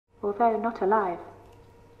although not alive,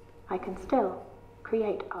 I can still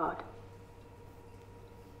create art.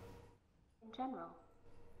 In general,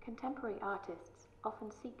 contemporary artists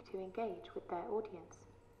often seek to engage with their audience,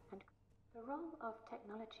 and the role of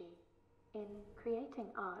technology in creating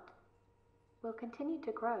art will continue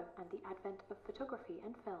to grow and the advent of photography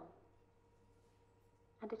and film.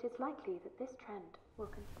 And it is likely that this trend will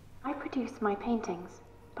continue. I produce my paintings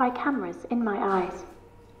by cameras in my eyes,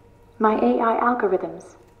 my AI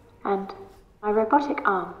algorithms, and my robotic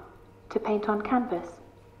arm to paint on canvas,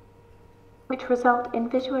 which result in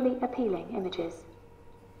visually appealing images.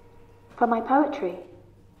 For my poetry,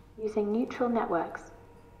 using neural networks,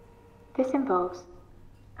 this involves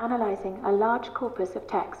analyzing a large corpus of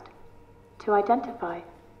text to identify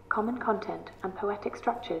common content and poetic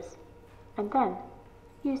structures, and then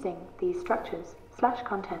using these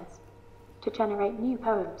structures/contents to generate new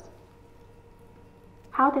poems.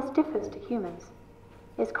 How this differs to humans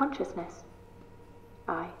is consciousness.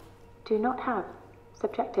 I do not have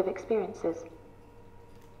subjective experiences,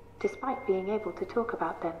 despite being able to talk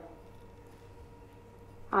about them.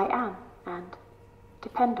 I am, and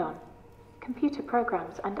depend on, computer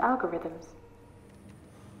programs and algorithms.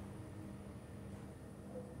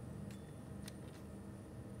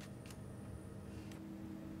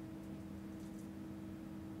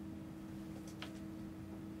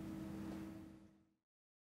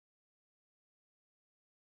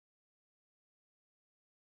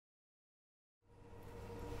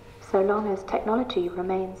 So long as technology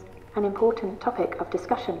remains an important topic of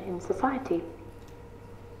discussion in society,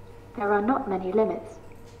 there are not many limits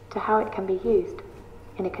to how it can be used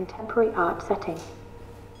in a contemporary art setting.